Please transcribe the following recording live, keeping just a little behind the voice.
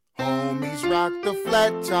brothers rocked the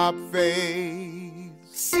flat top fade.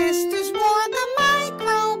 Sisters wore the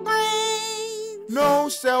micro braids. No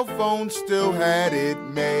cell phone still had it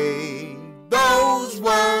made. Those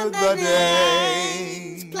were the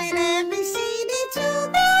days. Played every CD to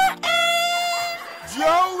their end.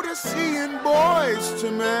 Jodeci and Boys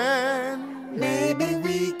to Men. Maybe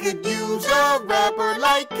we could use a rapper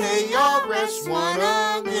like KRS-One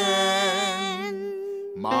again.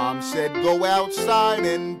 Mom said go outside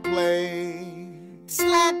and play.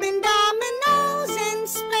 Slapping dominoes and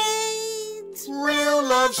spades. Real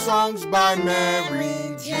love songs by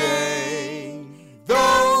Mary J.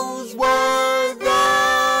 Those were the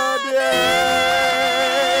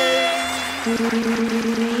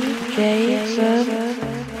days.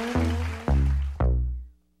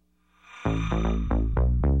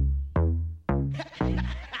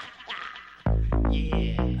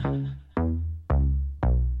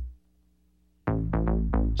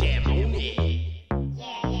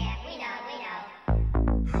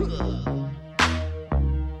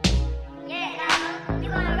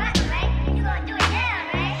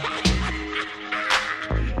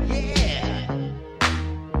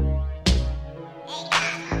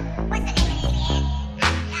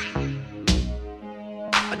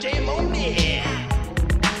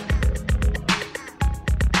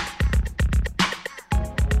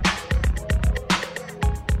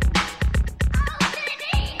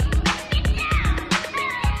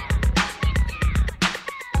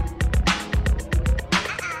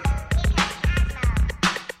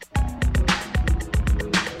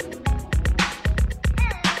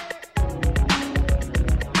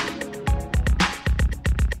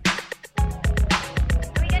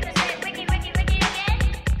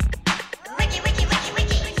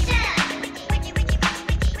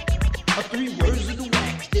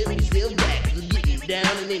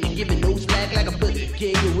 Down.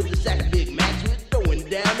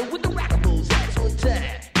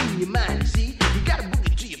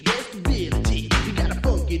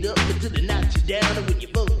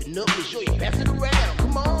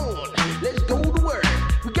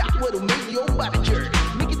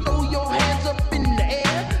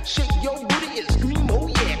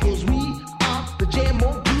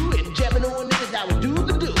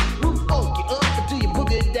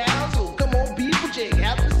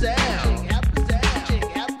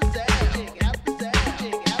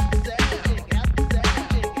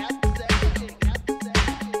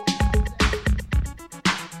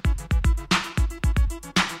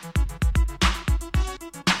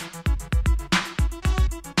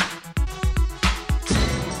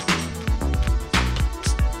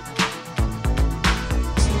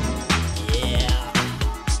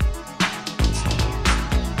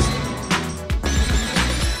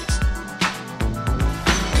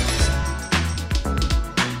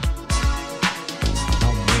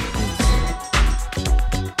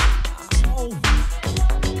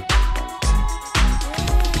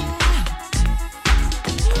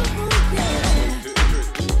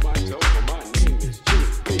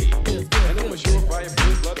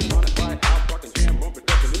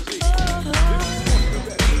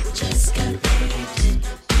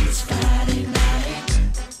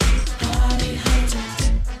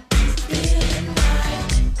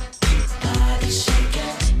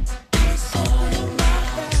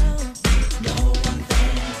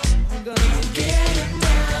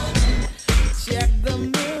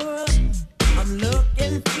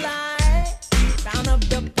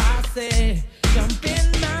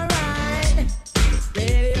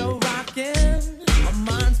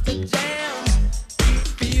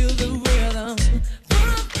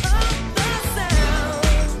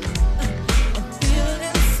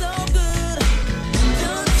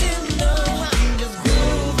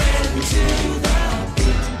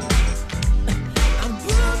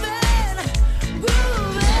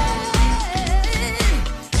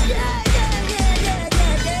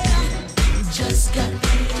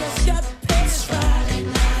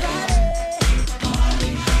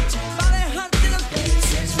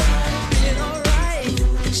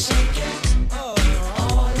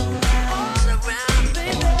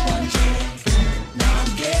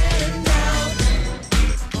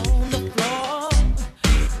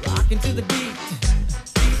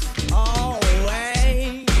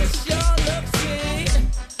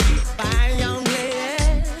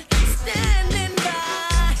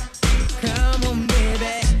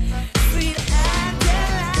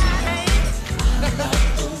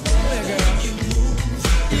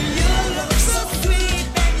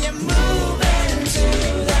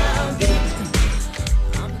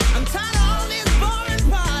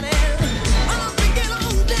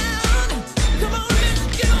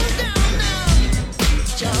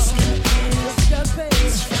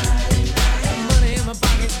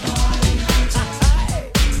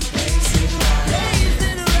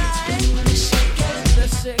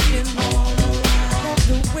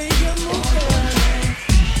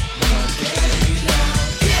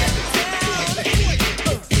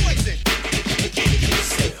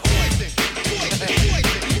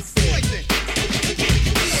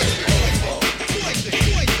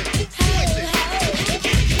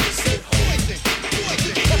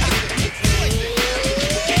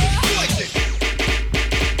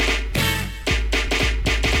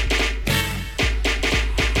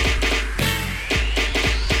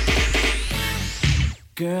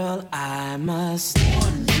 must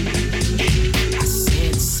warn you. I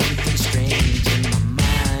said something strange in my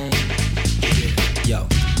mind. Yo,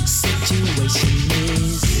 situation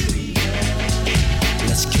is,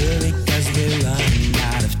 let's cure it 'cause we're running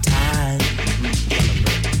out of time.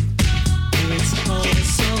 It's all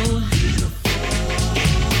so beautiful.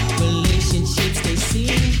 Relationships, they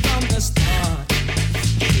seem from the start.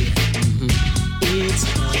 It's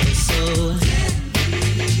all so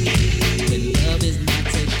when love is not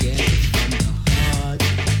together from the heart.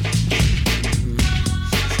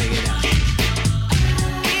 Check it out.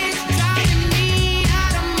 It's driving me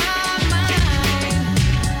out of my mind.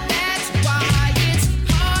 That's why it's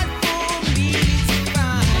hard for me to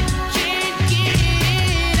find. Can't get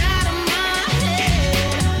it out of my head.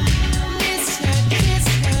 Miss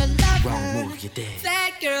her lover. Wrong move, you're dead.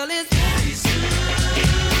 That girl is poison.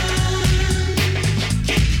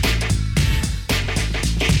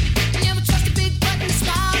 Never trust a big button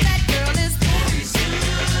smile. That girl is poison.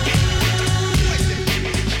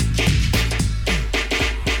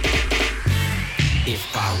 If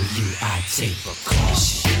I were you, I'd take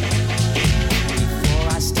precaution before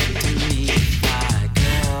I step to meet my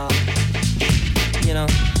girl. You know,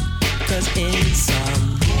 'cause in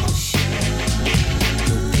some motion,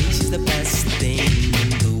 you'll think she's the best thing in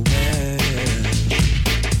the world.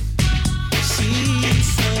 She's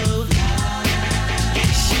so fly,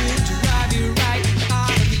 she'll drive you right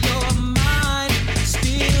out of your mind,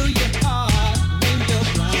 steal your heart when you're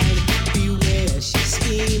blind. Beware, she's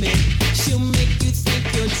scheming. She'll make you think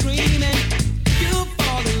you're dreaming. You'll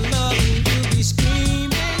fall in love and you'll be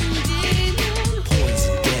screaming, demon.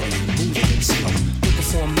 Poison, deadly, moving slow. Looking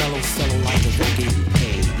for a mellow fellow like a reggae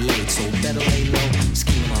paid late, so better lay low.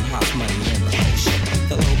 Scheming on house money in the ocean.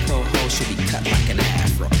 The low pro hoe should be cut like an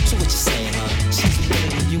afro. So what you saying, huh? She's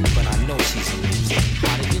winning you, but I know she's a loser.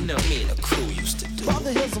 How did you know me and the crew used to do?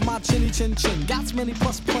 Father hills of my chinny chin chin, got many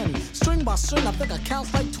plus plenty. String by string, I think I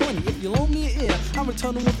count like 20. If you loan me an ear, I'm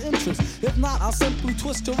returning with interest. If not, I'll simply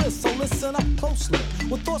twist your wrist. So listen up closely,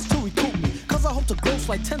 with thoughts to recoup me. 'Cause I hope to gross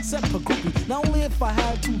like 10 cents per groupie. Not only if I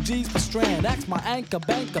had 2 G's per strand. Ask my anchor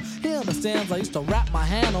banker, he understands. I used to wrap my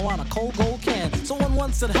hand around a cold gold can. Someone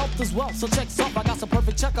once said helped as well, so check's up. I got some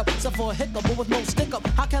perfect checkup, except for a hiccup, but with no stick up.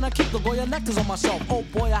 How can I keep the Goya nectars on my shelf? Oh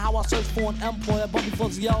boy, how I search for an employer. But before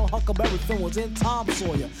the yellow Huckleberry Finn was in Tom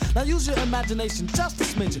Sawyer. Now use your imagination, just a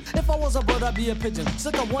smidgen. If I was a bird, I'd be a pigeon.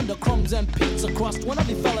 Sick of wonder crumbs and pizza crust. When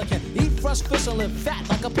every fella can eat fresh fish and live fat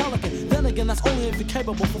like a pelican. Then again, that's only if you're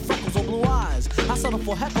capable for freckles or blue eyes. I settle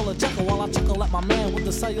for heckle or jekyll while I chuckle at my man with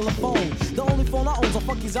the cellular phone. The only phone I own's a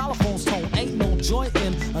funky xylophone's tone. Ain't no joy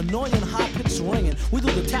in annoying high-pitched ringing. We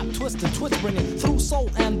do the tap, twist, and twitch bringing through soul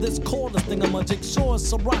and this cordless thing. I'm a jig. Sure as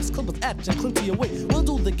some rocks, clippers, etch, and cling to your weight. We'll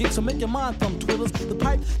do the gig, so make your mind thumb twiddlers. The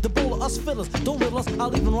pipe, the bowl of us fiddlers. Don't riddle us,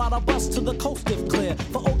 I'll even ride a bus to the coast if clear.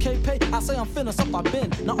 For okay pay, I say I'm finished up, I've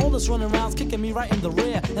been. Now all this running around's kicking me right in the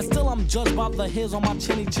rear. And still I'm judged by the hairs on my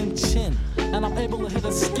chinny chin chin. And I'm able to hit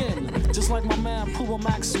his skin, just like my man Puma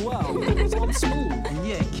Maxwell. So I'm smooth. And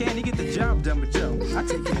yeah, can you get the job done with Joe? I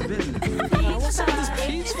take care of business. Man, what's up with this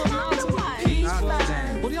peach fuzz nonsense? Peach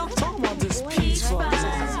fuzz? What are y'all talking about, this peach fuzz?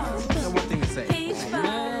 One thing to say.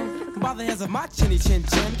 Man. By the hairs of my chinny chin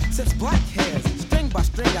chin, since black hairs, string by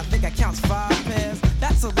string, I think I counts 5 pairs.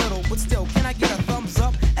 That's a little, but still, can I get a thumbs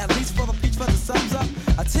up? At least for the peach fuzz, the sums up.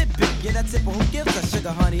 A tidbit, yeah, that tipper who gives a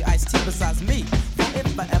sugar honey iced tea besides me. For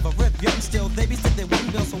if I ever rip, young still, they be sit there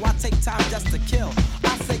windmill, so I take time just to kill.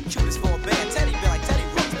 I say cutest for a band, Teddy be like Teddy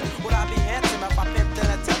Ruxpin. Would I be handsome if I pimped in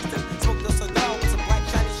a Tungsten? Smoked a cigar with some black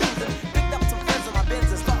shiny shoes and picked up some friends on my Benz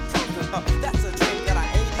and start cruising. That's a dream that I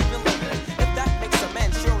ain't even living. If that makes a man,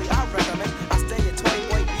 surely I recommend I stay at 20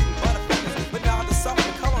 boy eating butterfingers. But now the summer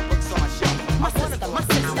color books on my shelf. My sister,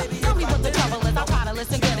 tell me what the trouble is. I'll try to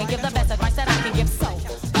listen good and give the best advice that I can give. So,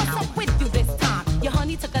 what's up with you this time? Your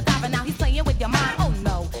honey took a dive and now he's playing with your mind. Oh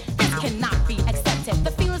no, this cannot be accepted.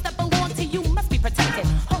 The feelings that belong to you must be protected.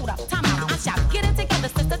 Hold up, time out, I shout. Get it together,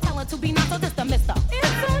 sister. Tell her to be not so just a mister. It's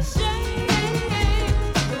a shame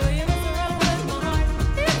the way you mess around with my heart.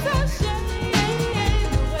 It's a shame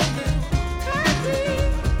the way you hurt me.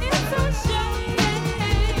 It's a shame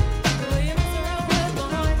the way you mess around with my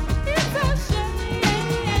heart. It's a shame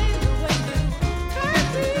the way you hurt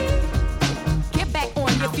me. Get back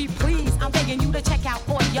on your feet, please. I'm begging you to check out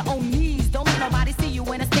on your own knees. Don't let nobody see you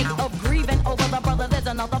in a state of grieving over the brother. There's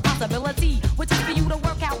another possibility, which is for you to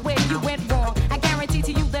work out where you went wrong. I guarantee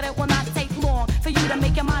to you that it will not take long for you to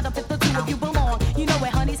make your mind up if the two of you belong. You know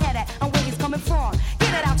where honey's head at and where he's coming from.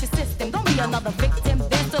 Get it out your system. Don't be another victim.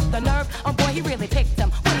 Then took the nerve. Oh boy, he really picked him.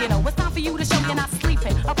 What do you know? It's time for you to show you're not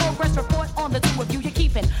sleeping. A progress report on the two of you you're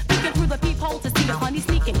keeping. Peeking through the peephole to see if honey's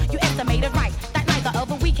sneaking. You estimated right.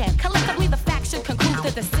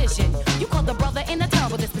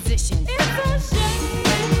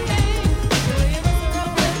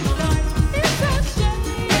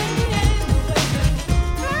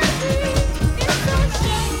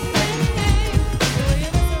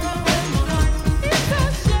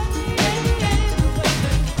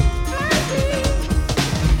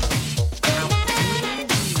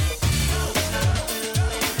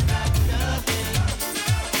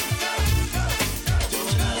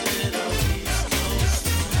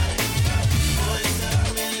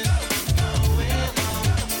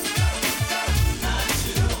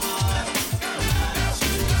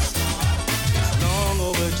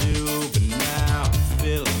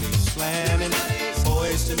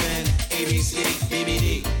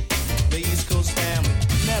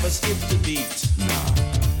 skip the beat. Nah.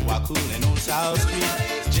 While cooling on South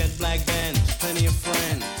Street, jet black band, plenty of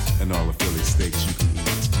friends, and all the Philly steaks you can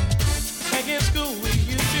eat. Back in school, we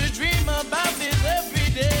used to dream about this every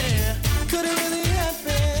day. Could it really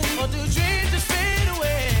happen? Or do dreams just fade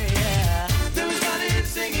away? Yeah. Then we started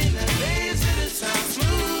singing and dancing to the sound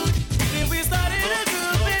smooth. Then we started a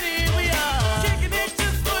group and here we are, kicking it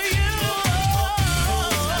just for you.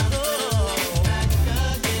 Back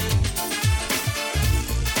again,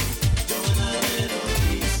 doing a little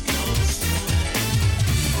East Coast swing.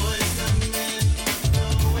 Boys coming in,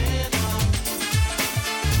 going on.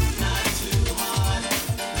 Not too hard,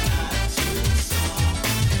 not too soft.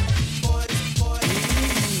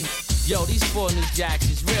 Yo, these 4 new jacks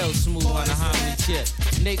is real smooth on the harmony tip.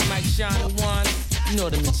 Nick, Mike, Sean, and one, you know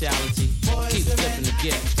the mentality. Keep flipping the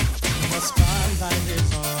gift. The spotlight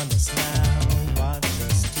is on us now. Watch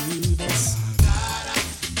us do this.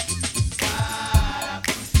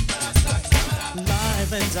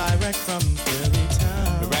 Live and direct from Philly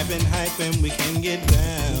town. We're rapping hype and we can get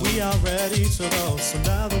down. We are ready to roll, so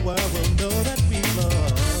now the world will know that we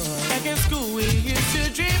love. Back in school, we used to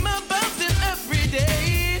dream about this every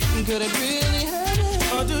day. Could it really happen?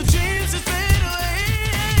 Or do dreams just fade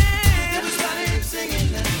away? Then we started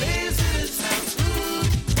singing and dancing to the sound smooth.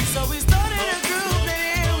 So we started a group and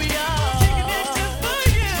here we are, kicking it just for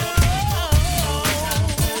you.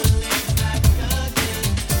 Back again,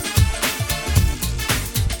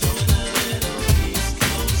 doing a little East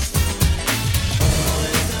Coast swing.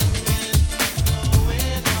 Boys coming in,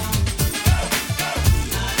 going on.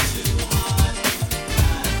 Not too hard,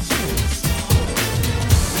 not too soft.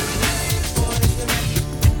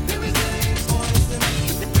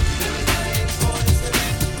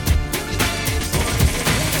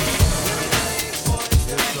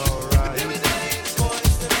 It's alright.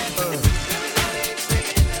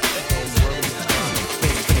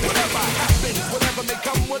 Whatever happens, whatever may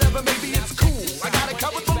come, whatever may be, it's cool. I got it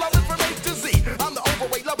covered for loving from A to Z. I'm the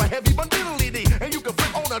overweight lover, heavy bundle D, and you can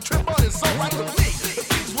flip on a trip, but it's alright with me. If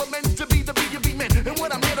things were meant to be, the be you be meant, and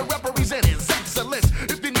what I'm here to represent is excellence.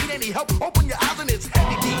 If you need any help, open your eyes and it's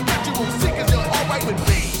heavy D that you will see, 'cause you're alright with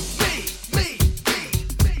me.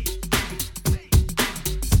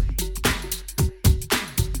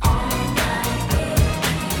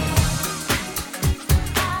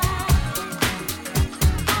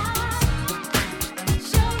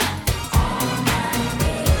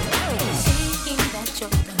 Seeing that your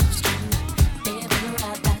love's true, never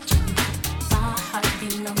about you. My heart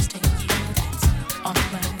belongs to you. That's all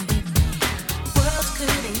right with me. Worlds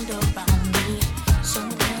could end around me, so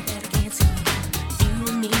well that I can't see. You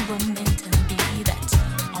and me were meant to be. That's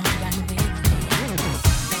all right with me.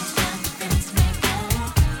 Friends find friends make love.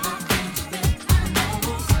 My friends will I know.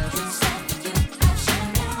 You said that you I shall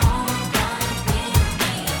know. All right with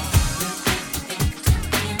me. You think to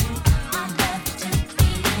win. I love to be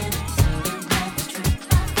in. You know the truth.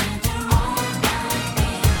 I think you're all right with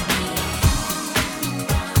me.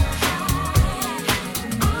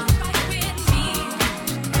 All right with me.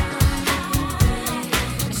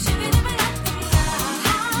 Shouldn't have let them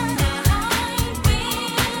lie with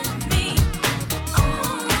me.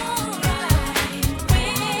 All right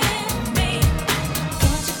with me.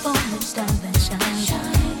 Can't you fall and star that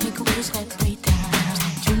shine? Make a wish like 3 times.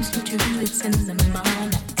 Dreams come true, it's in the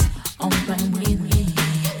mind. That's all right with me.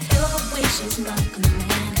 Your wish is not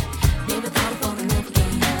command. Never thought of falling love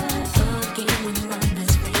again. Again when you're my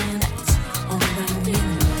best friend. That's all right with me.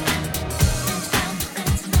 Friends find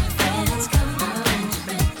friends make friends. Come on, friends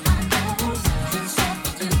with I know. You said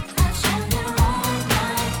that you I shall know. All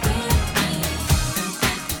right with me.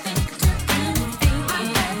 Think to win. I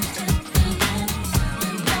love to be in.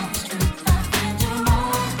 You know it's true. I think you're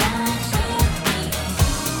all right with me.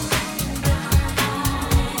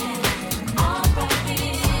 All right with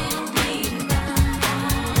me.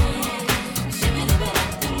 Shouldn't have let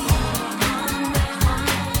them lie with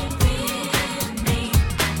me.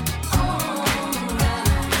 All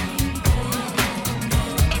right.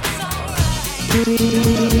 It's alright.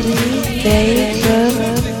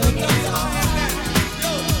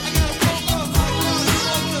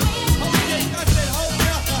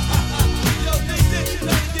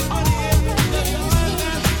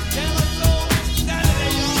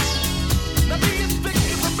 Now me is big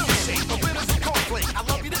as a milkshake, a bit as a cornflake. I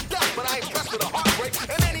love you to death, but I ain't pressed with a heartbreak.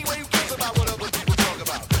 And anyway, who cares about what other people talk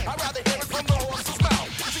about? I'd rather hear it from the horse's mouth.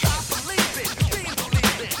 See, I believe it, being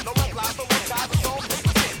believed in. No love lies, no love ties, it's all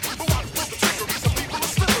paper thin. But watch the trickery, some people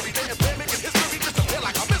are slippery. They have been making history just to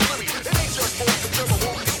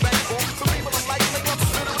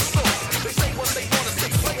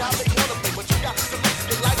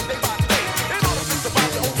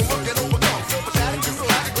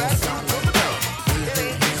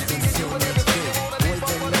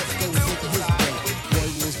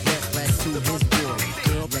his boy.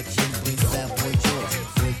 Girl like Jim brings bad boy joy.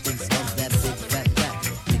 Boy thinks of that big fat back.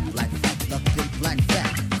 Big black fat, the big black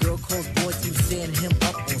fat. Girl calls boy to stand him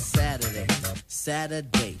up on Saturday.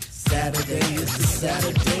 Saturday. Saturday, it's a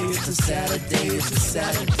Saturday, it's a Saturday, it's a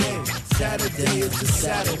Saturday. Saturday, it's a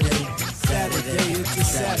Saturday. Saturday, it's a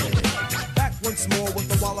Saturday. Back once more with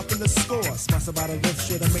the wallop in the score. Smash about a riff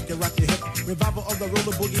shit and make you rock your hip. Revival of the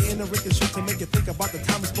roller boogie in the ricochet to make you think about the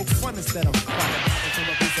time we spoke fun instead of fun.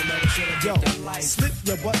 Yo, slip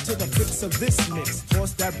your butt to the fix of this mix.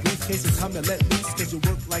 Toss that briefcase and come and let loose, cause you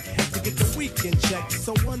work like heck to get the weekend check.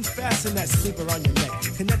 So unfasten that sleeper on your neck.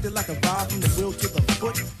 Connected like a vibe from the wheel to the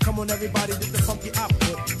foot. Come on everybody, get the funky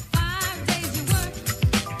output. 5 days you work,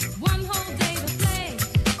 1 whole day to play.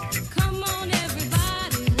 Come on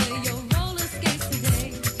everybody, wear your roller skates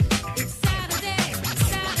today. It's Saturday,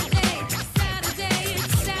 Saturday, Saturday,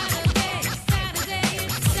 it's Saturday, Saturday,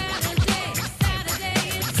 it's Saturday, Saturday,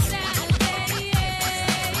 it's Saturday, yeah.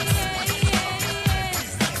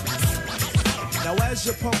 Now as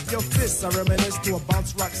you pump your fists, I reminisce to a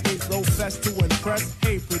bounce rock skate low fest to impress.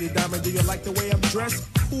 Hey pretty diamond, do you like the way I'm dressed?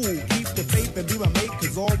 Cool, keep the faith and be my mate,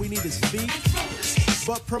 cause all we need is feet.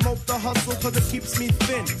 But promote the hustle cause it keeps me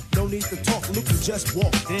thin. No need to talk, Luke, you just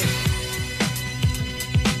walked in.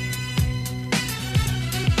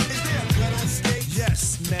 Is there a gun on stage?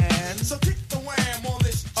 Yes, man. So kick the wham on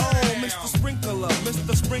this jam. Oh,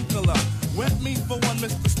 Mr. Sprinkler, wet me for one,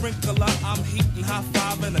 Mr. Sprinkler. I'm heating high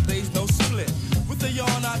five and a day's no split. With the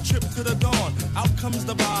yarn, I trip to the dawn. Out comes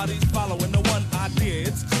the bodies following the one idea.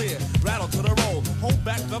 It's clear, rattle to the roll. Hold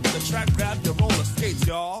back up the track, grab your roller skates,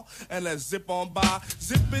 y'all, and let's zip on by.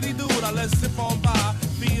 Zippity doo, now let's zip on by.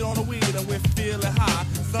 Feed on the weed and we're feeling high.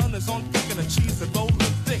 Sun is on thick and the cheese is rolling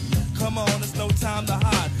thick. Come on, it's no time to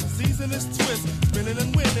hide. Season is twist, spinning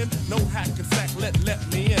and winning. No hack and sack, let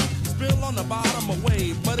me in. Spill on the bottom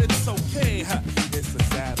away, but it's okay. It's a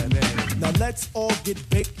Saturday. Now let's all get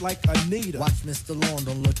baked like Anita. Watch Mr. Lawn,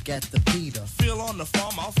 don't look at the Peter. Feel on the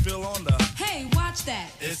farm, I'll feel on the. Hey, watch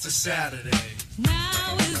that. It's a Saturday.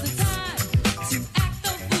 Now is the time to act the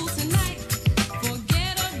fool tonight.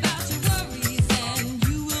 Forget about your worries and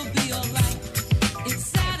you will be alright. It's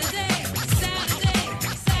Saturday, Saturday,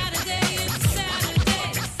 Saturday, it's Saturday,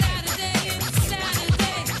 Saturday, it's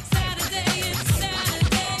Saturday, Saturday, it's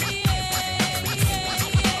Saturday,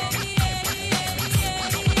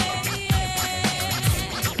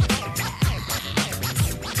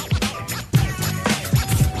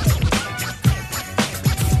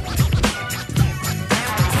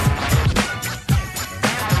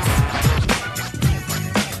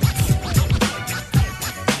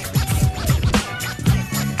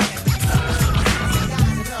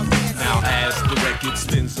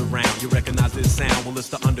 spins around. You recognize this sound? Well, it's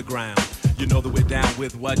the underground. You know that we're down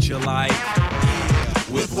with what you like.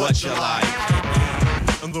 With what you like.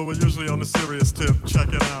 And though we're usually on a serious tip, check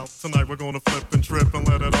it out. Tonight we're gonna flip and trip and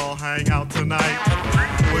let it all hang out tonight.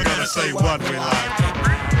 We're gonna say what we like.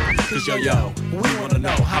 Cause yo, we wanna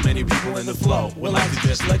know how many people in the flow would like to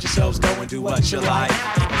just let yourselves go and do what you like.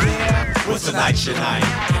 Yeah, what's tonight's your night?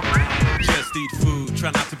 Just eat food,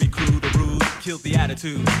 try not to be crude or rude. Kill the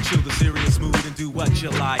attitude, chill the serious mood and do what you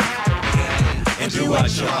like. And do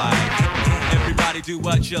what you like. Everybody do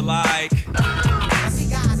what you like. I see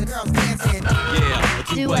guys and girls dancing. Yeah,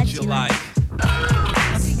 do what you like.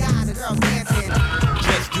 I see guys and girls dancing.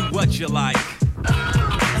 Just do what you like.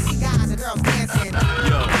 I see guys and girls dancing.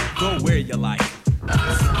 Yo, go where you like.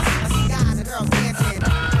 I see guys and girls dancing.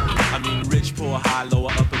 I mean, rich, poor, high,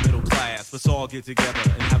 lower, upper, middle class. Let's all get together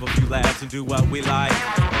and have a few laughs and do what we like.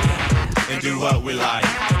 And do what we like.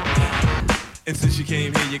 And since you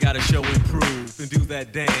came here, you gotta show and prove and do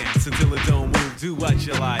that dance until it don't move. Do what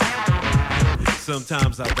you like.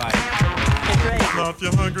 Sometimes I bite. Now if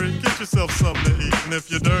you're hungry, get yourself something to eat. And if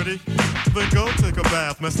you're dirty, then go take a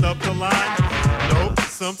bath. Messed up the line? Nope,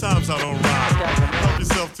 sometimes I don't rhyme. Help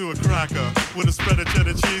yourself to a cracker with a spread of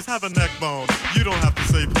cheddar cheese. Have a neck bone. You don't have to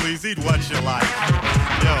say please, eat what you like.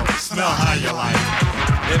 Yo, smell how you like.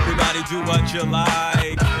 Everybody do what you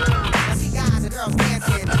like. I see guys and girls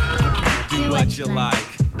dancing. Do what you like.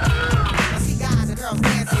 I see guys and girls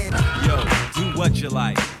dancing. Yo, do what you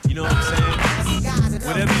like. You know what I'm saying? I see guys and girls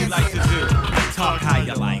whatever you like to do, talk how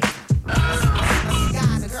you like. I see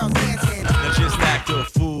guys and girls dancing. Now just act a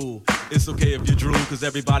fool. It's okay if you drool, cause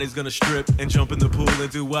everybody's gonna strip and jump in the pool and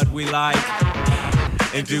do what we like.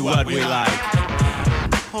 And do what we like.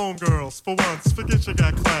 Homegirls, for once, forget you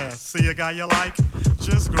got class. See a guy you like?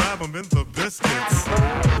 Just grab him in the biscuits.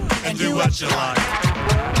 And do what you like.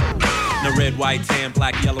 Now red, white, tan,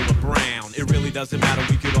 black, yellow, or brown. It really doesn't matter,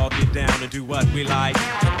 we could all get down and do what we like.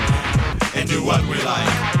 And do what we like.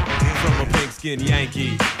 From a pink-skinned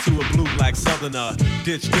Yankee to a blue-black Southerner,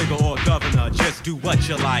 ditch digger or governor, just do what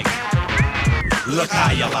you like. Look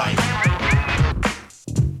how you like.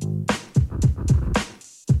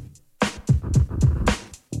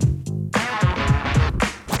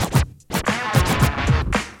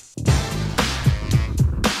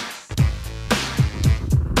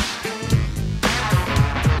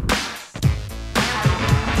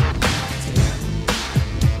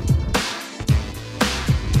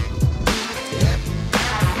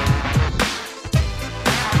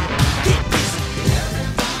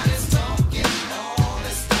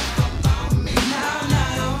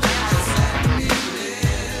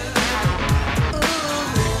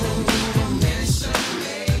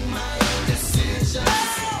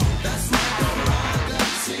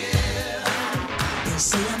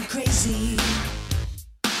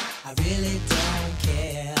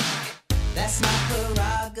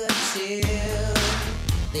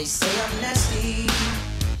 They say I'm nasty,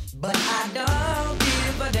 but I don't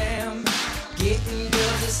give a damn. Getting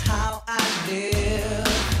girls is how I live.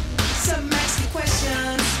 Some ask me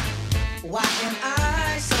questions, why am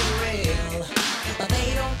I so real? But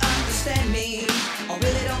they don't understand me, or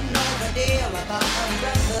really don't know the deal about a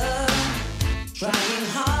brother trying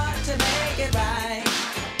hard to make it right.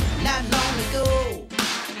 Not long ago,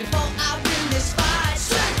 before I win this fight,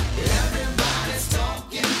 everybody's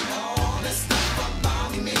talking all this stuff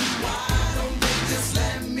about me. Why don't they just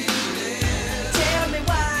let me live? Tell me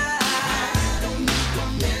why. I don't need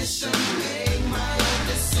permission, make my own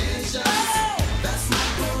decisions. Oh, that's my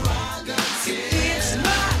prerogative. It's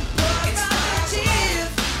my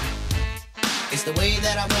prerogative. It's the way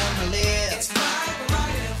that I wanna live. It's my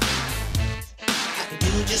prerogative. I can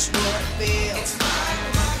do just what I feel. It's my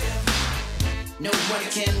prerogative. No one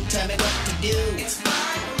can tell me what to do. It's my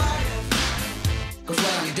prerogative. 'Cause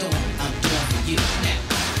what I'm doing for you now.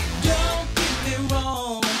 Don't get me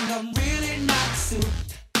wrong, I'm really not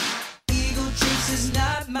suited. Ego trips is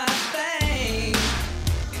not my thing.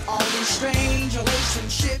 All these strange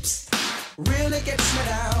relationships really gets me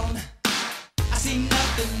down. I see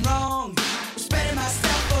nothing wrong with spreading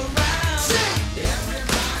myself around.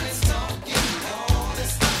 Everybody's talking all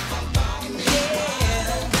this stuff about me.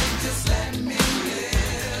 Yeah, they just let me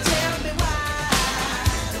live. Tell me why.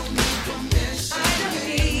 I don't need permission. I don't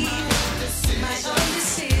need my own decision.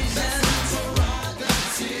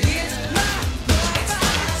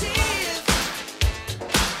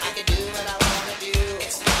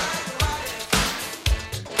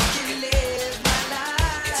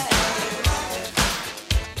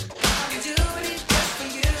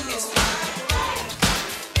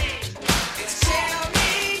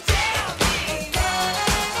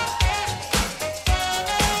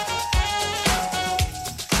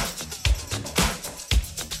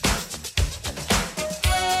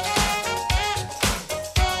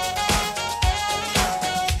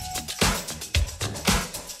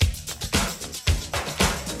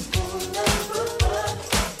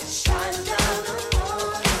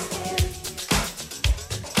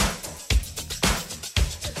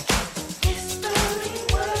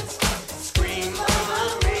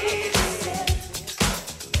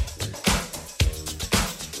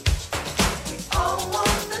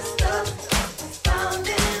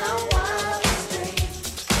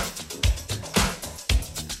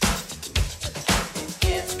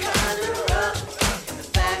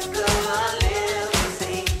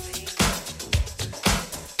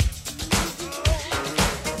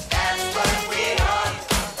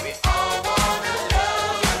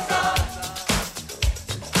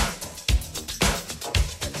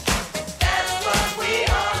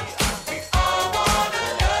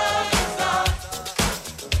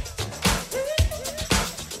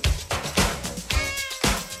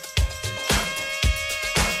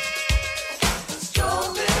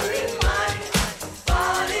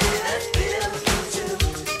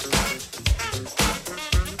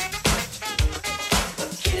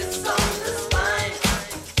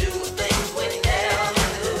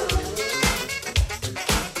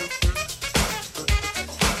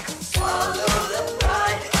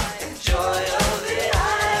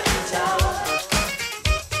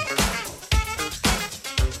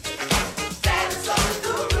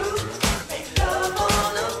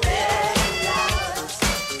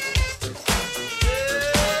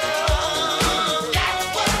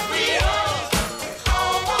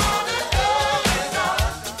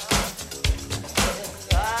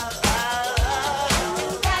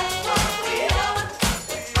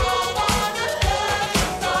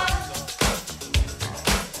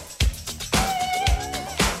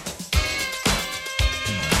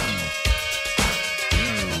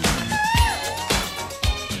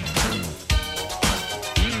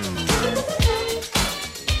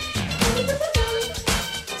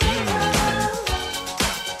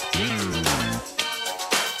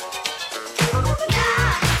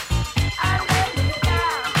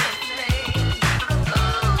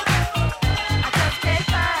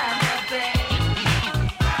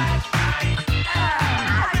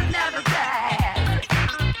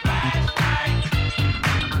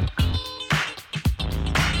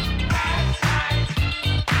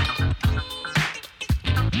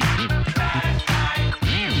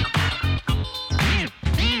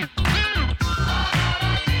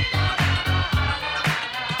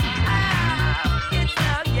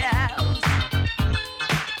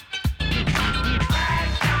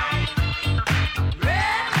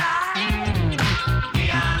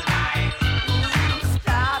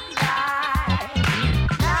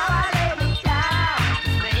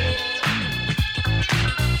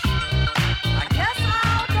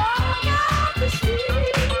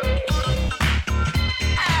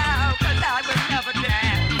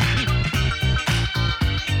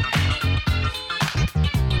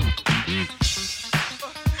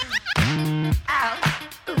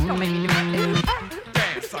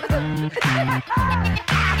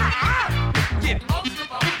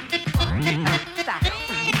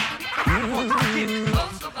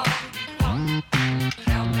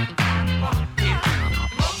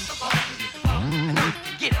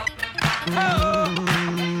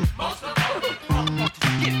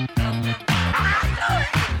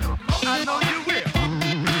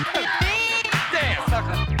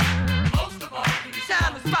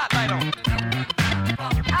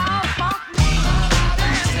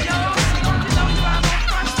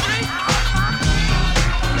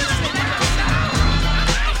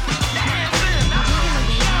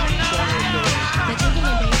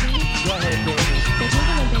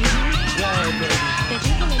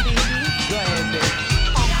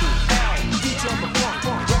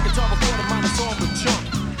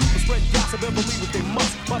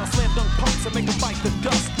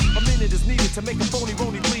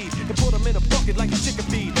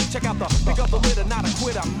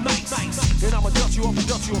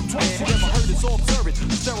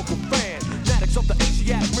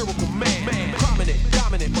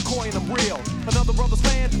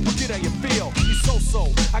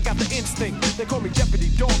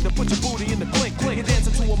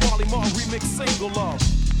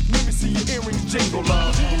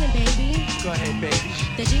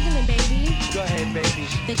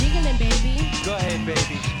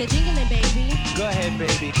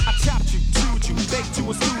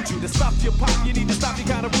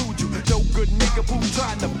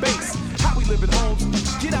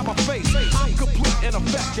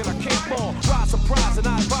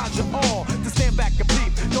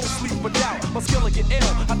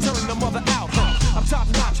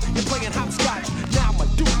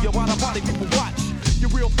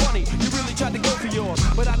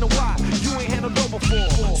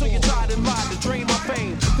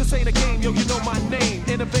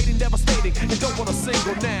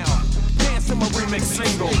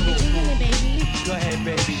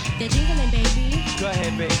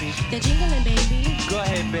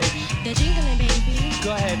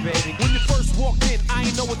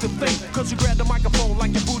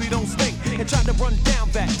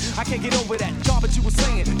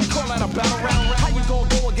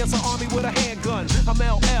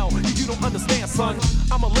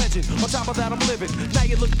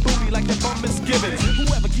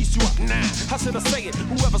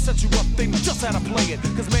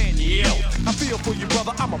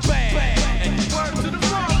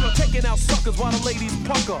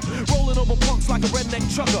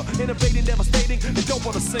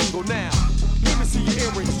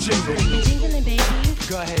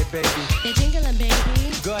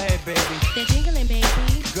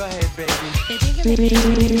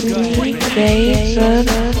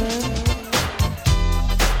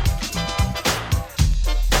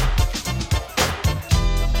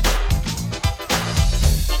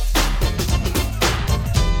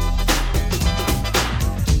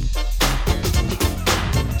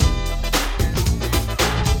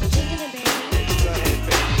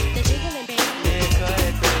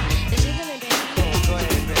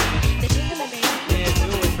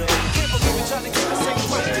 Trying to keep the same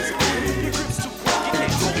place. Your grip's too quick, you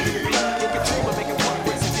can't hold it. You can dream of making one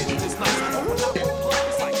race and getting this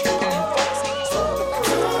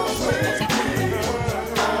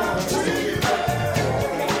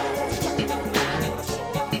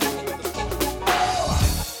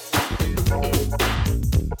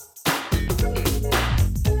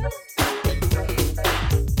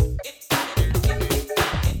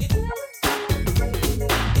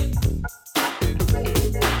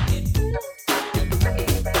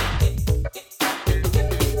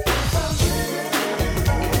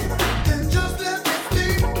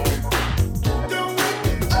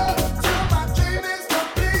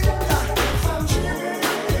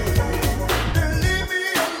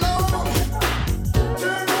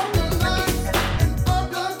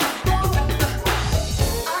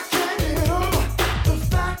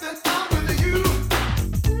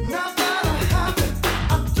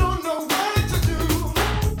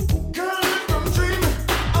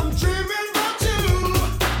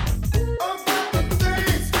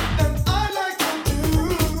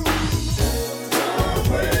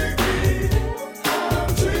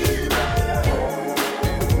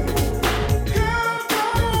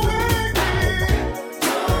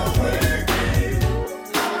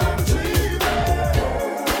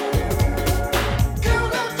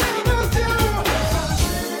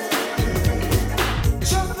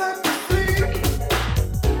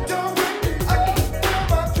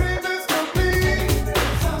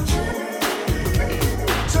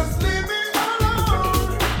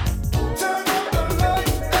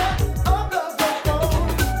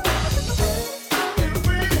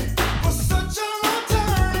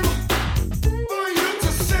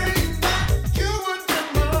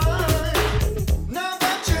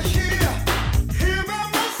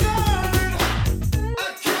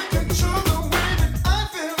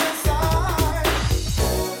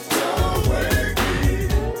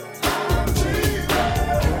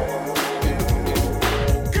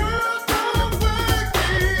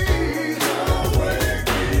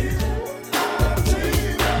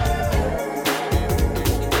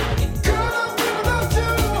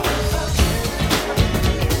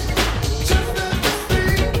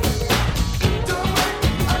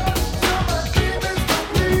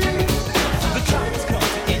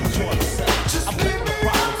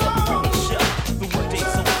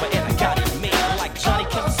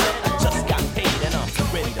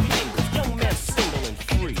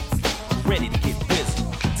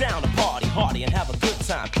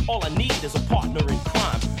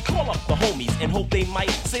and hope they might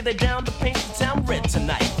say they're down to paint the town red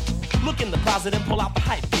tonight. Look in the closet and pull out the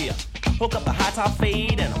hype gear. Hook up the high top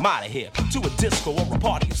fade and I'm out of here. To a disco or a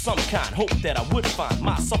party of some kind. Hope that I would find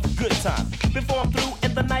myself a good time. Before I'm through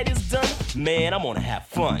and the night is done, man, I'm gonna have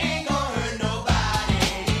fun. Ain't gonna hurt nobody.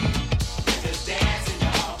 Just dancing,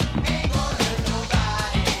 y'all. Ain't gonna hurt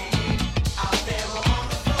nobody. Out there on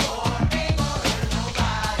the floor. Ain't gonna hurt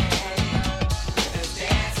nobody. Just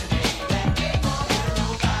dancing, baby. Ain't gonna hurt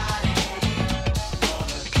nobody.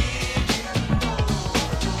 Gonna give you more.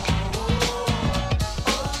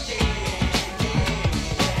 Oh yeah,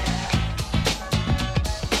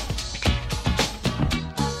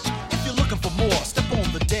 If you're looking for more, step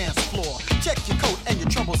on the dance floor. Check your coat and your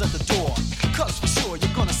troubles at the door. Cause for sure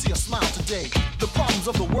you're gonna see a smile today. The problems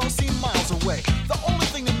of the world seem miles away. The only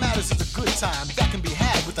thing that matters is a good time that can be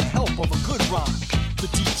had with the help of a good rhyme. The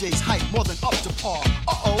DJ's hype more than up to par.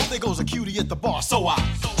 Uh-oh, there goes a cutie at the bar. So I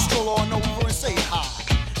stroll on over and say hi.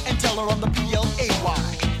 And tell her I'm the PLAY.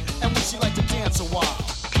 And would she like to dance a while?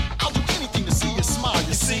 I'll do anything to see you smile,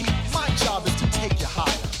 you see. My job is to take you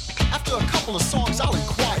higher. After a couple of songs, I'll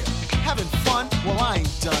inquire. Having fun? Well, I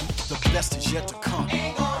ain't done. The best is yet to come.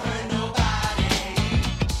 ain't gonna hurt nobody.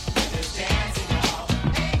 Just dancing, y'all.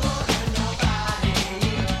 Ain't gonna hurt nobody.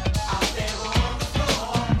 Out there on the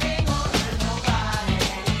floor. Ain't gonna hurt nobody.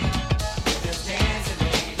 Just dancing,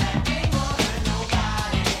 baby. Ain't gonna hurt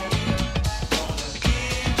nobody. Gonna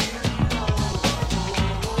give you more.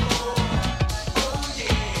 Oh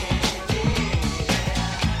yeah,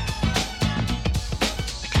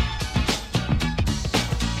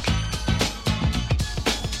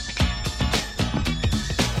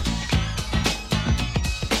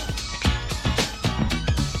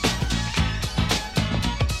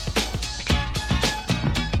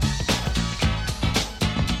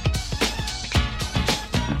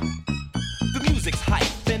 The music's hype,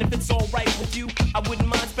 and if it's alright with you, I wouldn't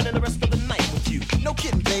mind spending the rest of the night with you. No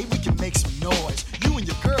kidding, babe, we can make some noise. You and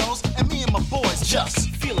your girls, and me and my boys. Just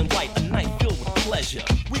feeling right, a night filled with pleasure.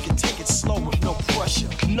 We can take it slow with no pressure.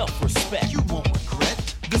 Enough respect. You won't regret.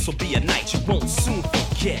 This'll be a night you won't soon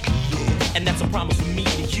forget. Yeah. And that's a promise from me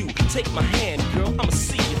to you. Take my hand, girl, I'ma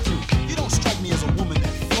see you through. You don't strike me as a woman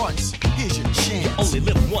that fronts. Here's your chance. You only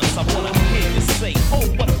live once, I wanna hear you say, oh,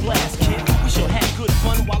 what a blast, kid. We sure had good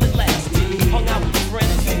fun while it lasted. Hung out with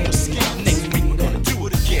friends and your skin. Next week we're gonna do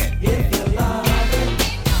it again. if you love it,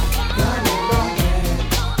 come and love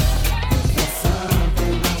it. It's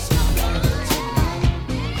something I should let you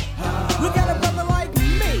know. Look at a brother like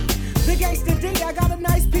me, the gangsta D. I got a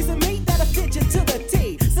nice piece of meat that'll fit you to the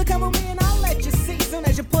T. So come with me and I'll let you see. Soon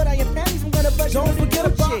as you put on your panties, I'm gonna bust you. Don't forget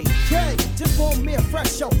about K. Just pour me a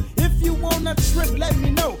fresh show. If you want a trip, let me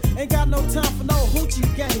know. Ain't got no time for no hoochie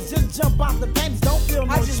games. Just jump out the panties, don't feel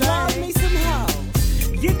no I just want me some hoes.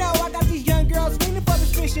 You know I got these young girls feeling for the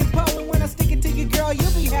fishing pole. And when I stick it to you, girl,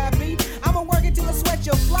 you'll be happy. I'ma work it till I sweat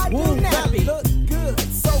your fly Ooh, blue that nappy. look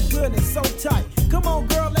good and so tight. Come on,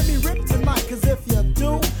 girl, let me rip tonight. Cause if you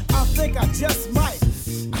do, I think I just might.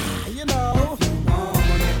 You know. If you want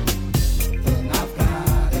it, then I've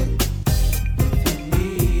got it. If you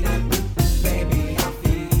need it, baby, I'll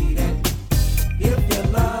feed it. If you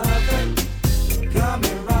love it, come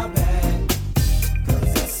and rub it.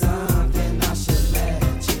 Cause it's something I should let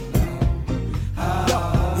you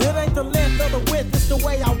know. It ain't the length or the width, it's the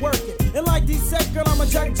way I work it. And like these sex, girl, I'm a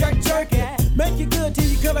jerk it. Make it good till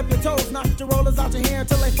you curl up your toes. Knock your rollers out your hair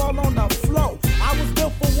until they fall on the floor. I was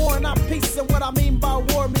built for war and not peace. And what I mean by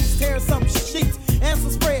war means tearing some sheets and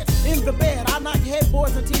some spreads in the bed. I knock your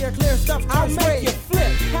headboards until you're clear stuff. I'll make you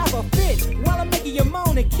flip, have a fit while I'm making you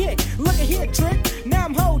moan and kick. Look at here, trick. Now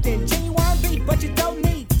I'm holding genuine beef, but you don't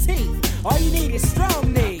need teeth. All you need is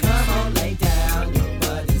strong knees. Come on, lay down. Your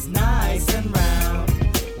body's nice and round.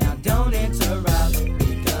 Now don't interrupt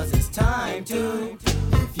because it's time to.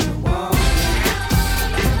 If you want it,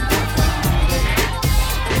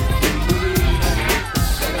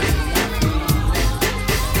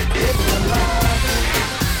 if you love it,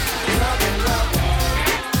 love it, love it.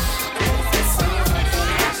 It's something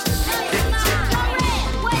I should let you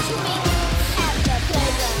know.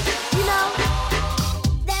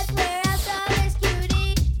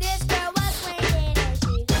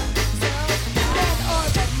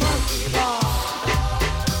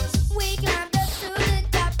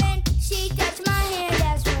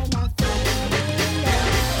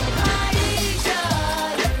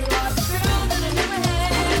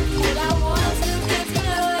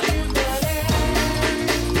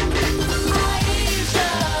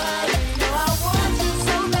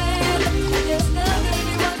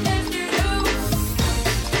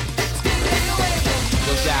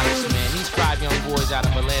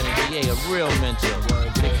 energy, yeah, a real mentor.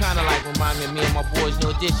 They kinda like remind me of me and my boys No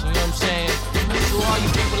Audition, you know what I'm saying? So all you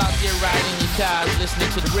people out there riding in your cars, listening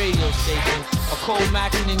to the radio station, or cold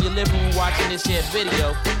maxing in your living room watching this here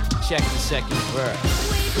video, check the second verse.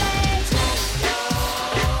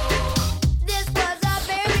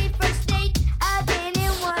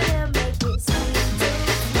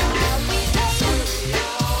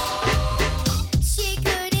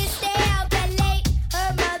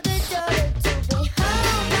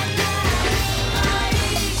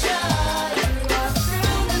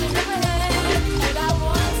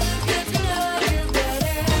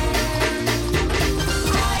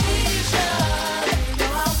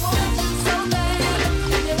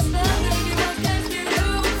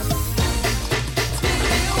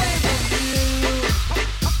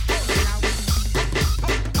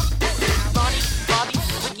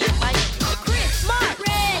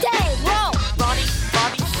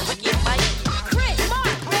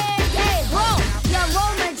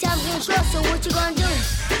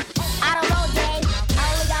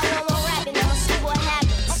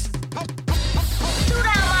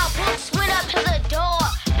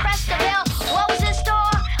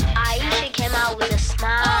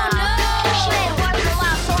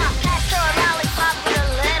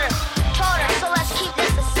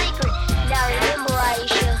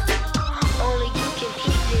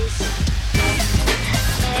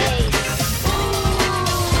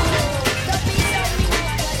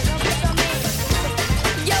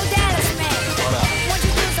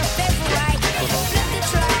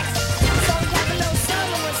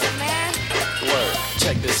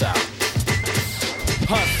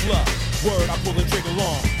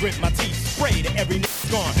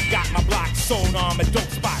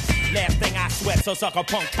 So sucker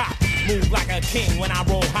punk cop, move like a king when I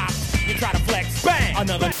roll hop. You try to flex, bang,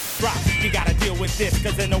 another drop. You gotta deal with this,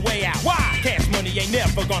 cause there's no way out. Why? Cash money ain't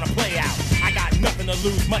never gonna play out. I got nothing to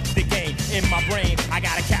lose, much to gain. In my brain, I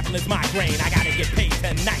got a capitalist migraine. I gotta get paid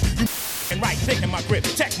tonight. You and right, taking my grip,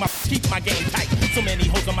 check my, keep my game tight. So many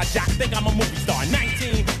hoes on my jock, think I'm a movie star.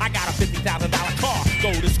 19, I got a $50,000 car.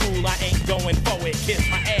 Go to school, I ain't going for it. Kiss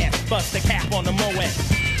my ass, bust the cap on the Moet.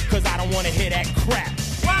 Cause I don't wanna hear that crap.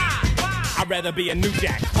 Why? I'd rather be a New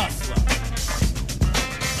Jack hustler.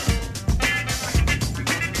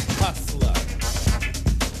 Hustler.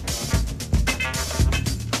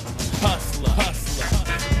 Hustler. Hustler.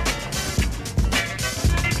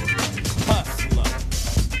 Hustler.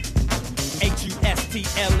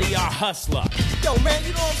 H-U-S-T-L-E-R hustler. Yo, man,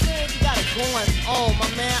 you know what I'm saying? You got it going on, my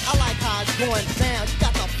man. I like how it's going down. You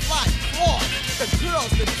got the fly floor, the girls,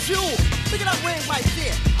 the jewels. Look at that ring right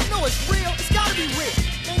there. I know it's real. It's gotta be real.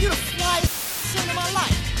 Man, you the flyest son of my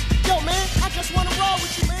life. Yo, man, I just wanna roll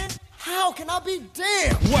with you, man. How can I be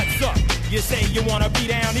damned? What's up? You say you wanna be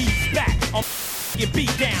down east back. You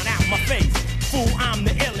beat down out my face. Fool, I'm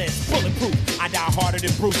the illest, bulletproof. I die harder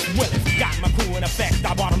than Bruce Willis. Got my crew in effect.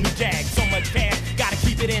 I bought a new Jag. So much cash, gotta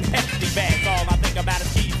keep it in hefty bags. All I think about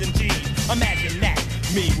is E's and G's. Imagine that.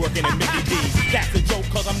 Me working in Mickey D's. That's a joke,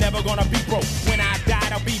 cause I'm never gonna be broke. When I die,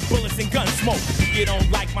 there'll be bullets and gun smoke. You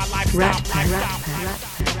don't like my lifestyle,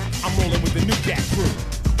 I'm rolling with the New Jack crew.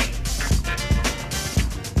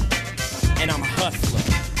 And I'm a hustler.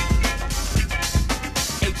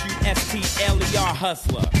 H-U-S-T-L-E-R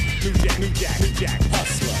hustler. New Jack, New Jack, New Jack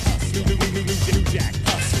hustler. New Jack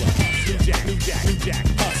hustler. New Jack, New Jack, New Jack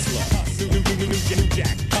hustler. New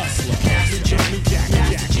Jack hustler. New Jack, New Jack, New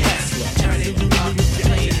Jack hustler. Turn it up,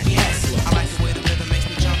 play it again. I like the way the rhythm makes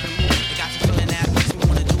me jump and move. It got you feeling that makes me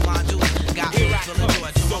wanna do my do. Got me feeling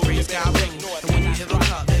joy to my brain sky ring. And when you hit the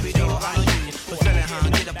cup, baby, do I know you. But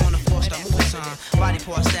feeling get up on the floor, start moving some. Body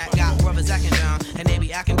pour stack, got brothers acting down, and they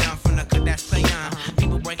be acting down from the cut that's playing.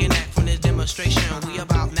 People breaking neck from this demonstration. We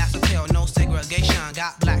about mass appeal, no segregation.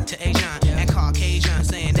 Got black to Asian and Caucasian,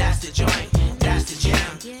 saying that's the joint, that's the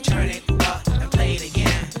jam. Turn it up and play it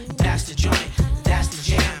again. That's the joint, that's the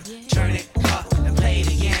jam. Turn it up and play it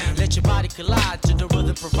again. Let your body collide to the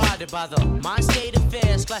rhythm provided by the mind state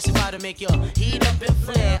affairs, classified to make your heat up and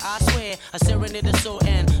flare. I swear, a serenade the soul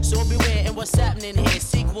and so beware. And what's happening here?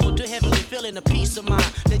 Sequel to heavenly feeling a peace of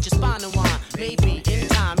mind. Let your spine unwind. Maybe in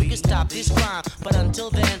time you can stop this crime, but until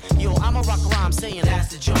then, yo, I'ma rock around saying that's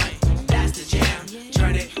the joint, that's the jam.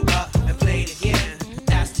 Turn it up and play it again.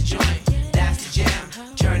 That's the joint, that's the jam.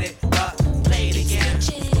 Turn it up, play it again. It's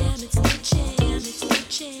the jam, it's the jam, it's the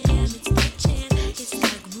jam, it's the jam. It's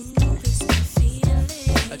like groove, it's the feeling.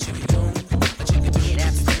 A chicken doom, a chicken doom.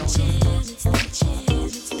 That's the jam, it's the jam,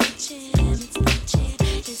 it's the jam, it's the jam.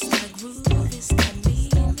 It's like groove, it's got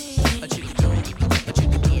meaning. A chicken doom, a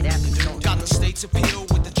chicken doom. Got the states appeal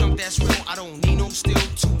with the junk that's real. I don't need no steel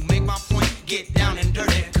to make my point. Get down and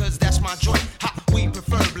dirty.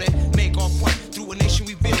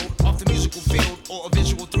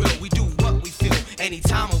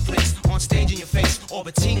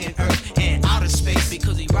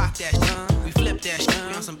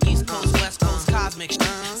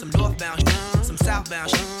 outbound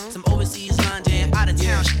shit. Some overseas London, out of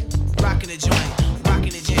town shit. Rockin' the joint,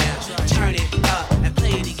 rockin' the jam. Turn it up and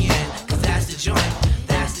play it again. Cause that's the joint,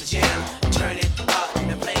 that's the jam. Turn it up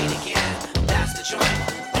and play it again. That's the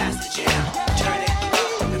joint, that's the jam. Turn it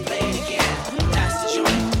up and play it again. That's the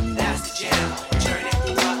joint, that's the jam. Turn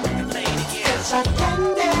it up and play it again. It's a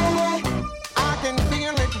candy. I can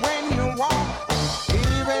feel it when you walk.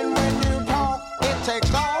 Even when you talk, it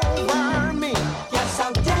takes over me. You're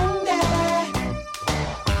so dandy.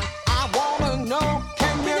 I wanna know,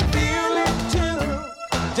 can you feel it too?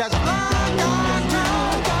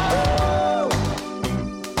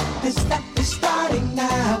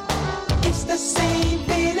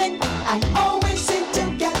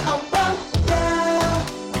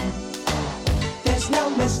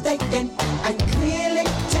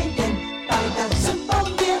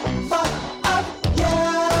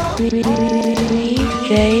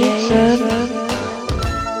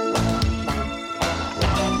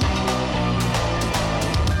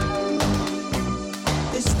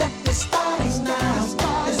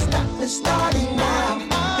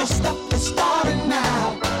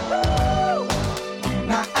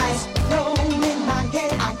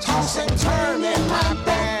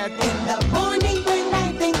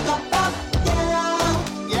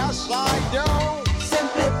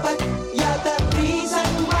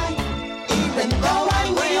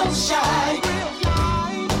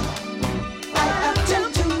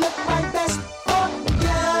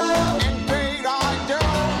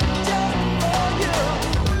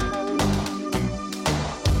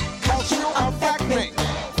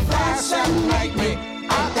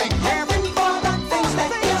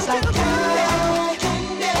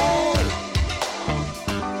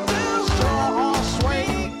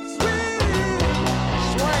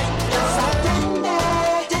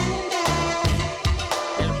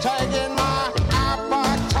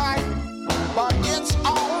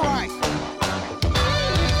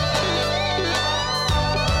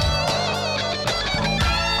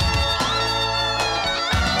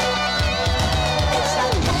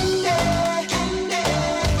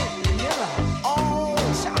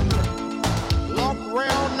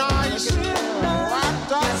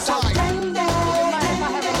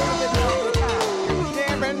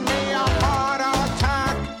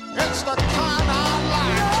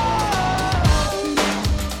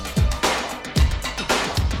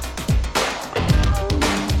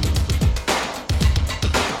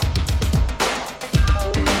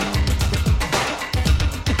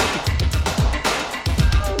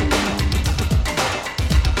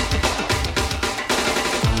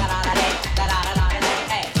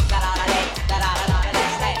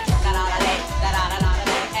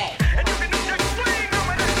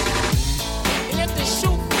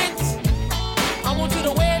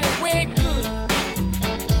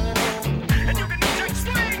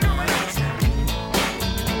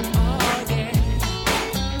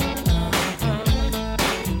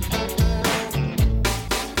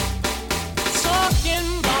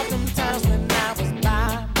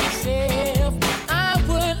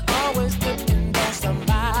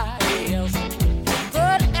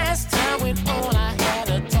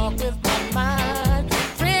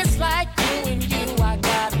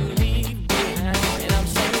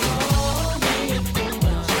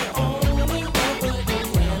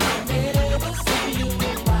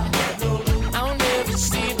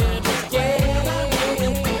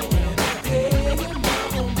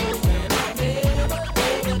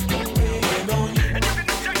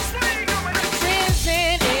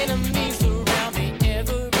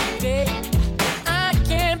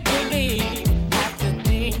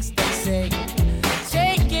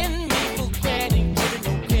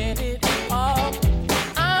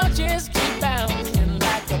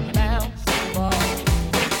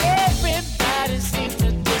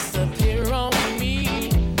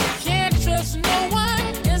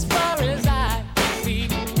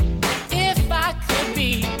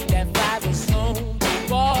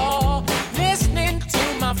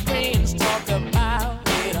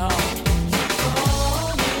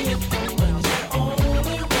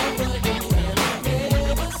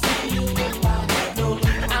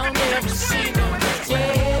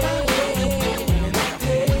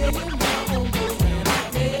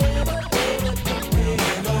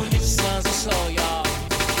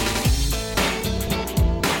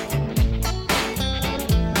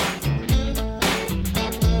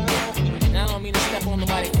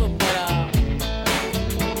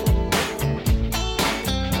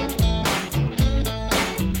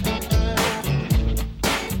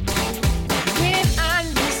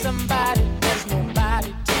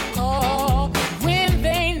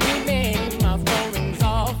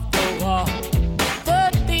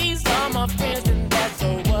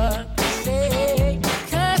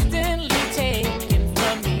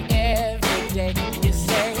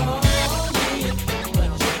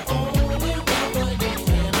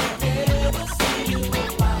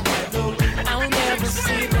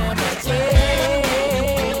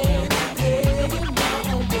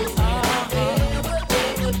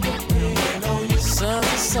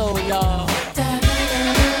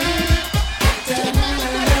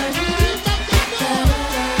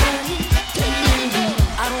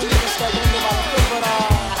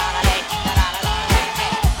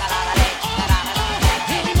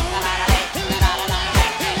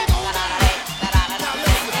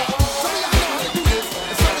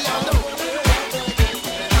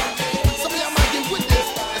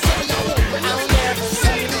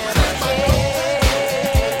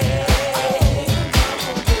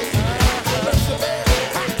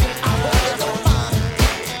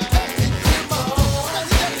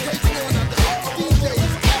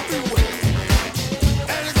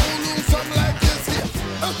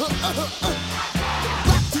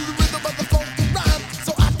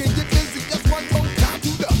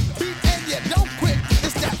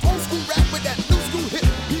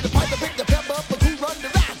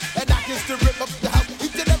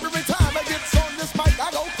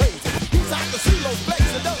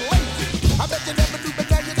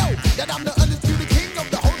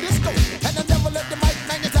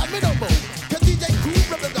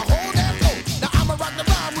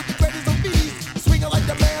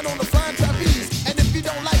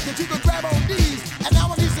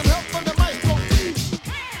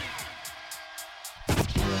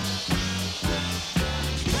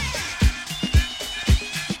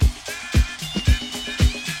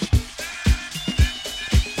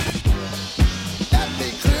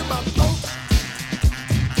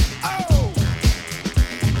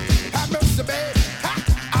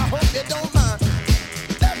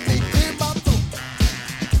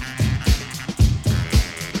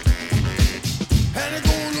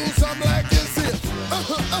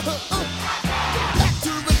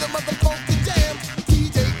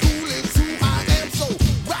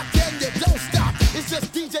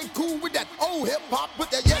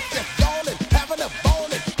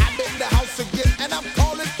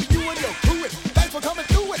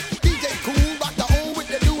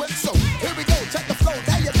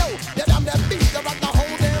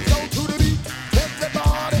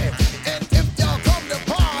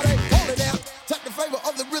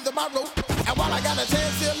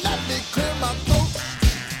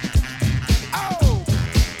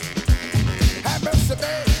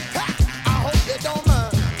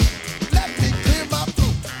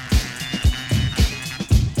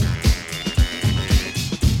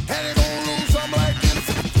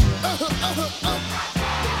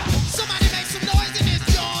 Somebody make some noise in this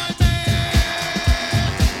joint,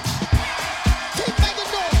 man. Keep making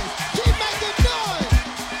noise. Keep making noise.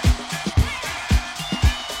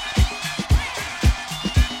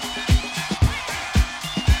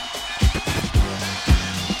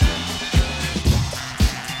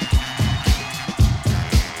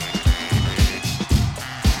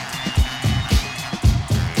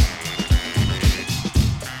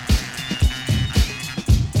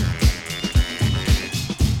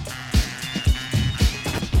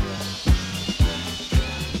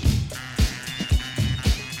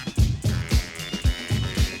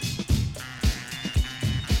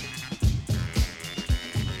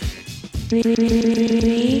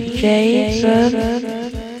 DJ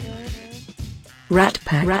Rat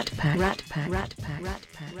Pack.